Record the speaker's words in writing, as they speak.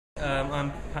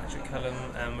I'm Patrick Cullen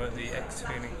and we're at the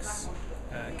Phoenix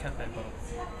Cafe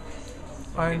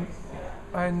Bar.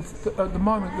 At the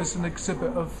moment there's an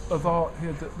exhibit of art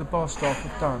here that the bar staff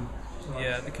have done.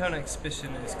 Yeah, the current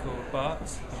exhibition is called BART,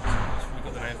 which we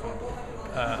got the name from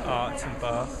art and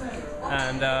bar,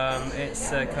 and it's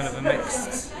kind of a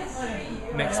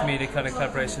mixed media kind of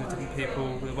collaboration with different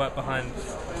people who work behind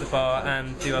the bar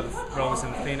and do other roles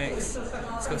in Phoenix.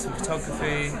 It's got some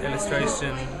photography,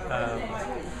 illustration,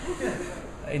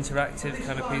 interactive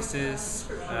kind of pieces,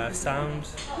 sound,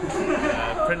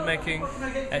 printmaking,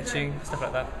 etching, stuff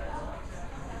like that.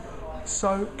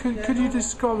 So could you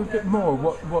describe a bit more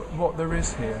what there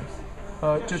is here?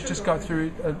 Just go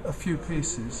through a few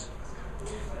pieces.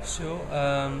 Sure.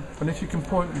 And if you can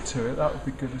point me to it, that would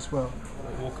be good as well.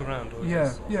 Walk around? Or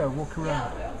yeah, walk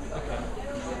around. Okay.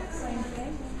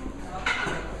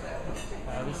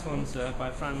 This one's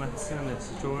by Fran Matheson.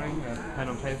 It's a drawing, pen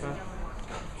on paper.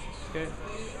 Okay.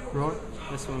 Right.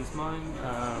 This one's mine.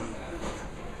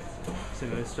 It's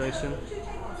an illustration.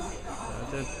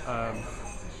 I did.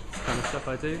 Kind of stuff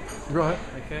I do. Right.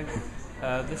 Okay.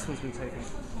 This one's been taken.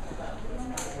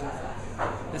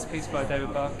 This piece by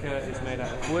David Barker is made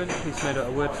out of wood. He's made out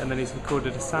of wood, and then he's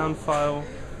recorded a sound file.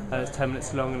 It's 10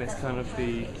 minutes long, and it's kind of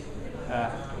the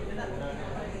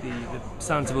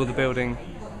sounds of all the building.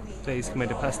 So he's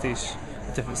made a pastiche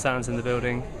of different sounds in the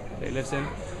building that he lives in.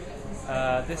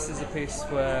 This is a piece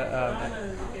where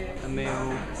a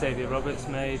meal Xavier Roberts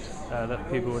made that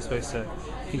people were supposed to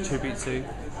contribute to.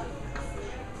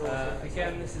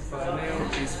 Again, this is by Neil.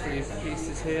 These three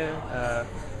pieces here,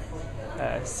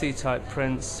 C-type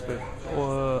prints with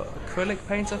acrylic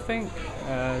paint, I think.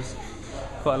 There's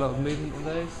quite a lot of movement in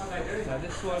those.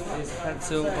 This one is a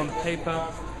pencil on paper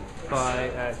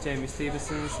by Jamie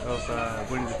Stevenson's of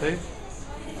Winnie the Pooh.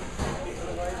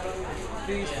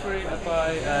 These three are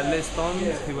by Liz Bond,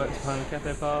 who works behind the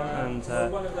cafe bar, and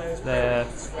their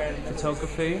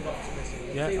photography.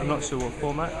 Yeah, I'm not sure what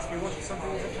format.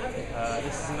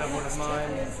 This is another one of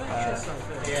mine,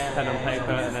 pen on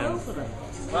paper and then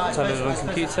typed on a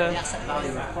computer.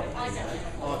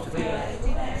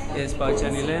 It's by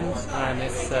Jenny Lind, and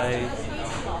it's a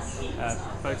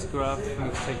photograph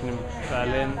taken in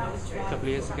Berlin a couple of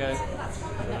years ago.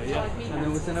 Yeah, and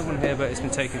there was another one here, but it's been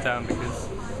taken down because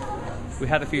we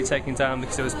had a few taken down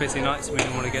because it was busy nights and we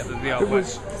didn't want to get the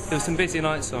artwork. There was some busy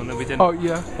nights on and we didn't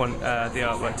want the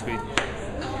artwork to be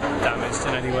damaged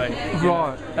in any way.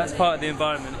 Right. That's part of the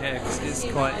environment here because it's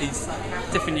quite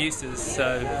different uses,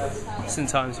 so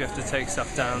sometimes you have to take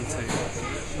stuff down to...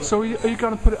 So are you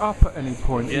going to put it up at any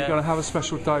point? Yeah. Are you going to have a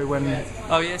special day when...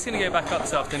 Oh yeah, it's going to go back up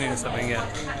this afternoon or something, yeah.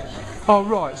 Oh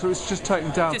right, so it's just taken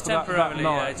down just for temporarily, that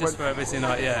night. yeah, just for a busy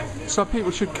night, yeah. So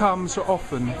people should come so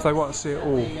often if they want to see it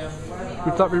all.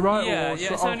 Would that be right? Yeah, or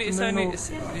yeah. It's only you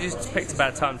just picked a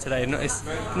bad time today. It's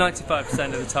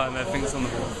 95% of the time everything's on the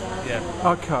board. Yeah.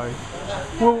 Okay.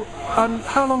 Well, and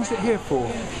how long is it here for?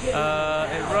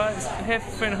 It's here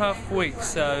for 3.5 weeks,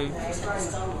 so.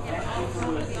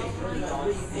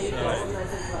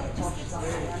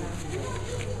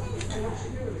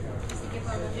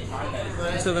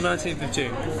 Until the 19th of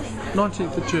June.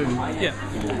 19th of June? Yeah.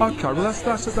 Okay, well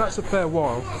that's a fair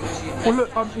while. Well look,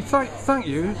 thank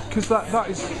you, because that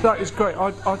is great.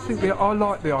 I think I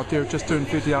like the idea of just doing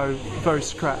video very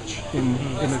scratch in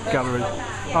a gallery.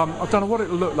 I don't know what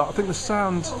it'll look like. I think the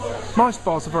sound, most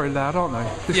bars are very loud, aren't they?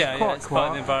 This is quite it's part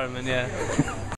of the environment, yeah.